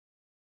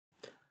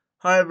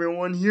Hi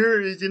everyone, here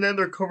is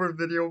another cover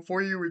video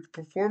for you with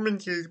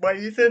performances by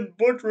Ethan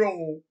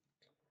Buttrell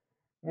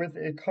with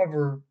a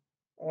cover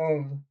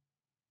of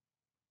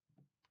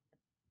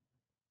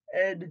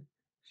Ed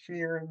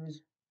Sheeran's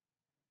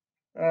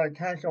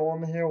Castle on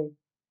the Hill.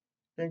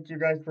 Thank you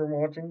guys for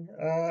watching.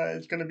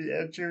 It's gonna be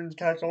Ed Sheeran's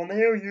Castle on the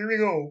Hill. Here we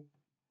go.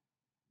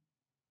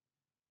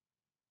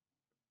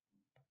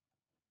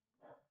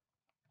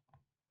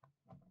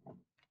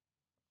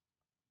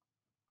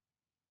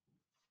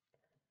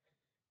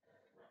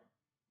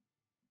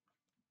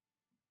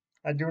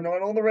 I do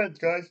not own the Reds,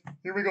 guys.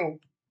 Here we go.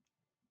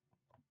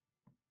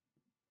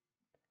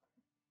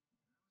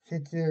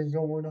 6 years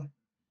old, I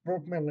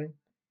broke my leg.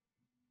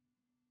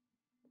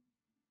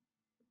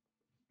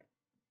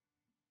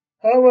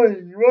 How are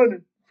you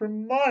running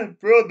from my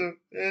brother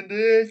and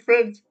his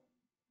friends?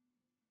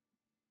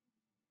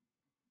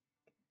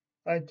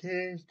 I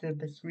tasted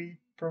the sweet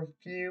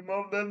perfume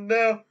of the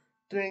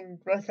melting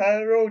grass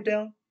I rode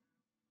down.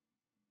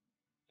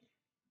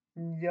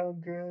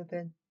 Younger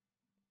than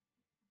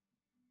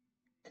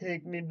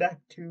take me back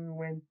to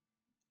when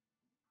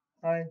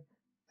I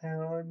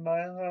found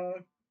my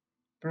heart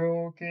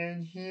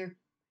broken here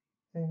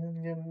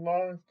and get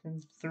lost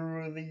and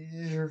through the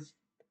years.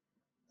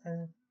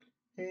 I'm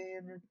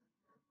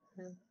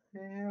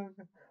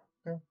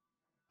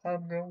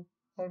gone,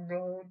 I'm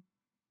gone,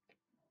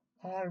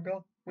 I'm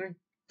gone with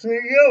to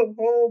go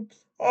home.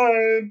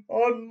 I'm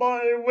on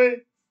my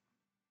way,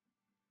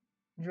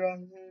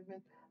 driving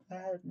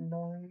at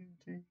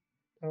 90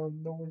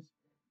 down those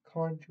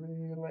country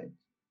lanes.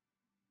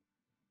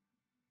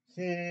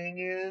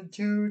 Singing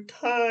to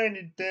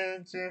Tiny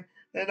Dancer,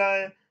 and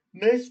I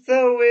miss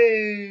the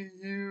way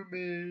you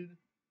made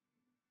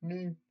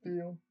me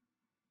feel.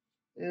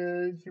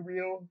 It's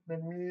real,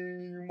 then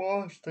we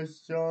watch the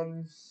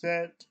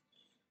sunset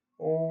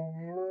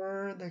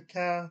over the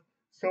castle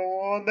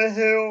on the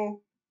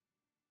hill.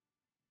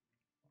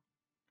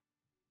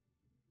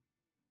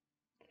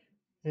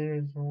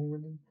 There's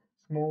holding,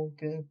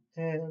 smoking,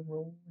 and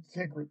rolling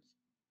cigarettes,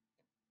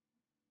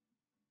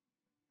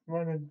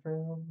 running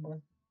from my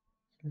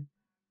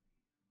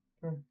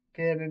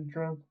getting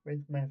drunk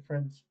with my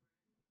friends.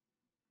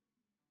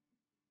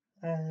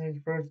 I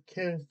first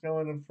kissed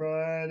on a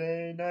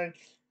Friday night.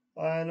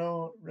 I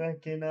don't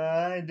reckon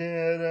I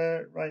did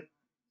it right.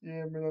 You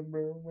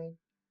remember when?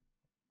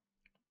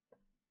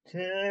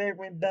 Take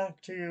me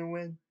back to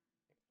when.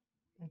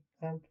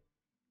 I'm,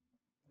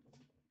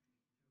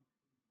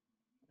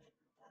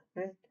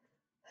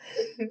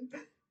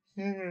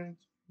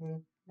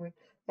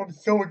 I'm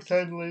so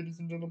excited, ladies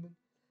and gentlemen.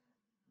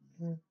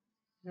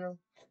 Yeah,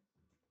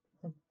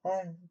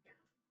 I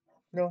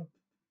no,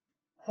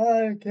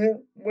 I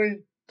can't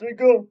wait to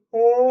go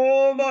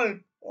on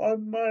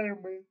my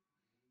way.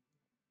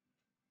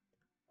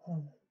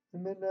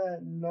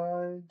 Midnight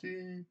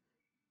 90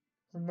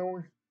 in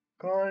those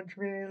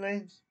country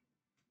lanes.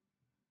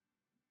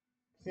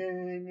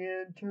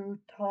 Singing to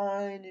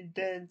Tiny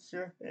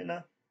Dancer, and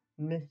I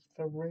miss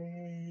the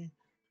way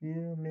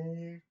you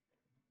make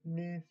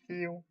me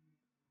feel.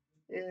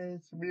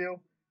 It's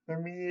real for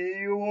me.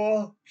 You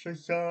watch the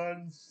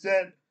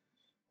sunset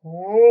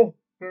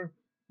over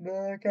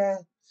the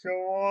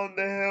castle on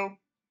the hill.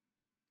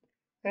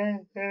 Hey,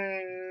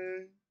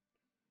 hey,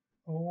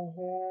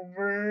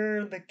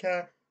 over the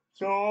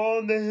castle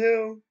on the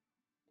hill.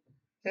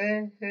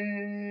 Hey,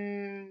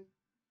 hey,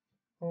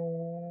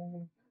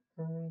 over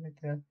the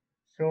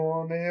castle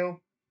on the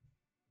hill.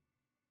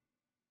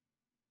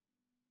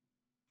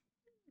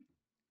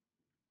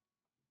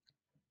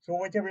 So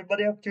what's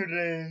everybody up to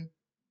today?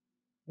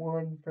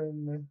 One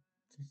from the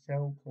to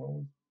sell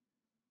clothes.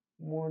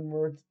 One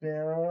works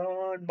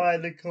down by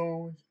the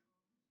coast.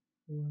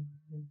 One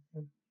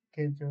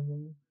kids are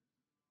living.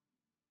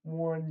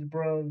 One's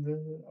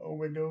brother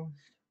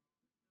overdosed.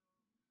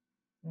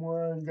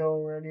 One's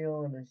already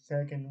on a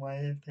second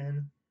wife,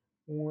 and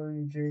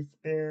one's just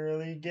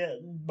barely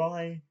getting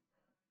by.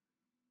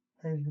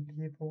 And the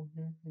people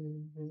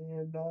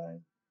and I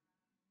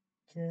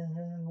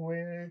can't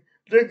wait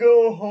to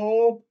go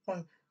home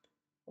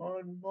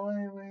on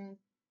my way.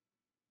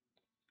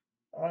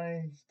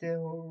 I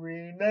still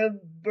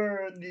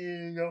remember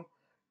the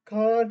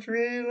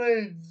country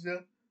lanes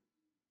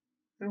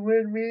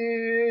when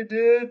we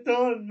did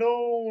not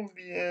know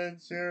the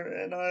answer,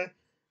 and I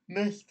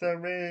miss the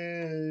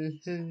way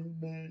he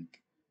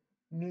make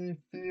me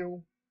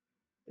feel.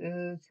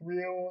 It's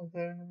real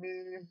and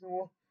me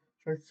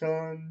the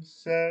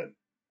sunset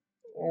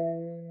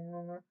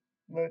over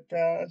the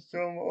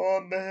castle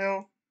on the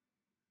hill.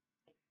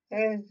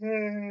 Hey,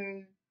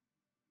 hey,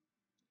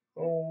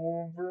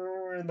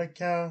 over the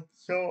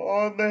castle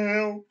on the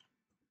hill.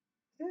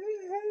 Hey,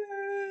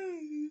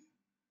 hey,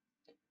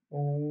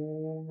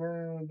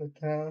 over the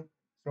castle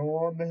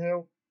on the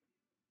hill.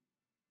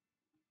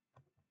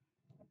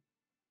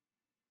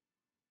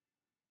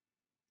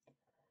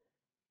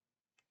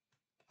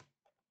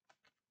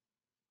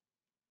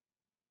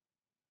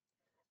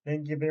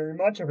 Thank you very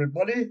much,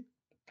 everybody.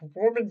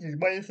 Performance is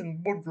by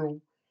Ethan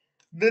Woodrow.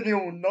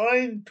 video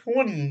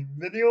 920.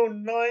 Video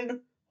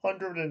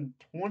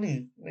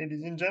 920,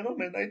 ladies and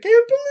gentlemen. I can't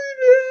believe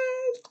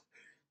it!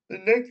 The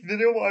next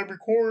video I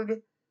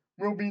record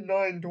will be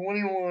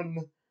 921.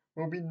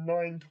 Will be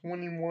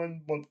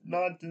 921, but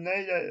not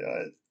tonight.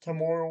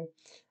 Tomorrow.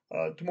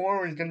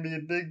 Tomorrow is gonna be a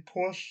big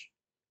push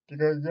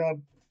because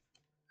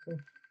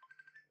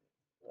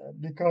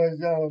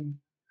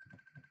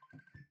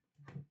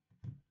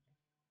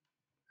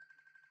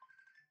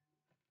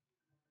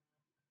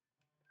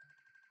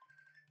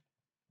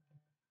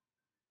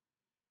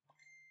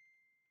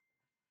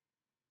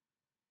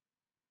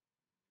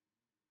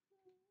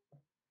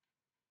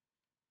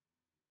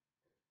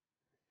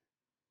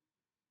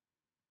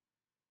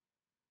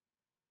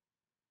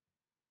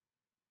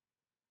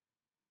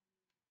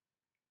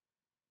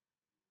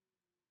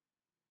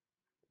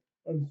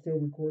I'm still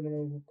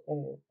recording.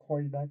 I'll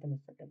call you back in a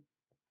second.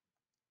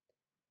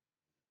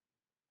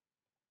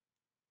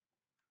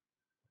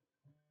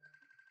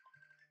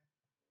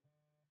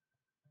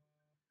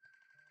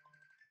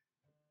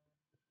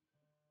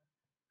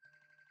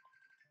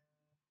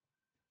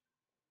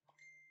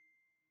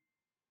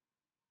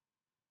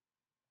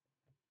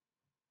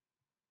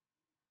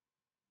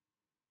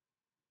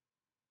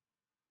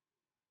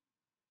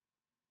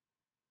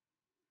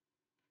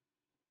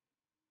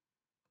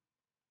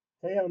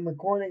 Hey, I'm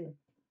recording.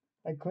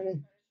 I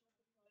couldn't.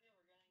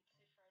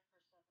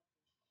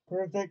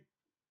 Perfect.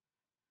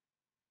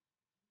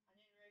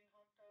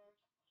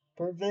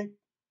 Perfect.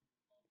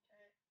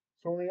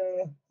 Sorry,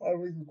 I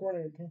was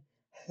recording. Okay.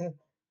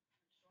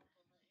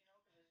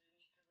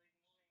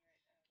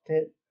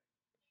 Okay.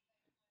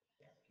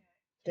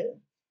 Okay.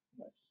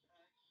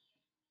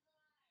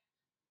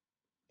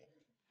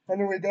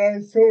 Anyway,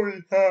 guys,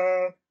 sorry.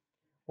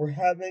 We're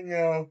having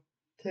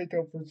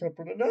takeout for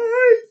supper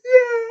tonight.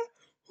 Yeah.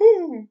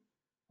 Woo.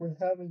 We're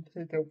having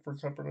takeout for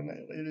supper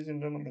tonight, ladies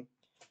and gentlemen.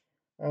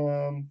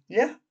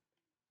 Yeah.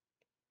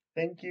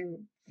 Thank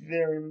you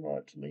very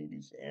much,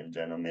 ladies and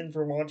gentlemen,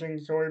 for watching.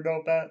 Sorry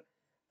about that.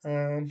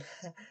 Um,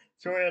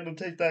 sorry I had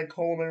to take that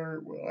call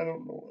there. I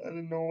don't know. I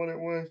didn't know what it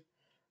was.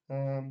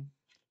 Um,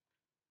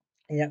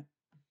 yeah.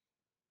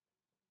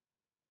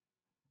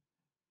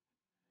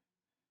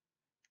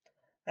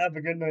 Have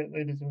a good night,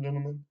 ladies and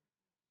gentlemen.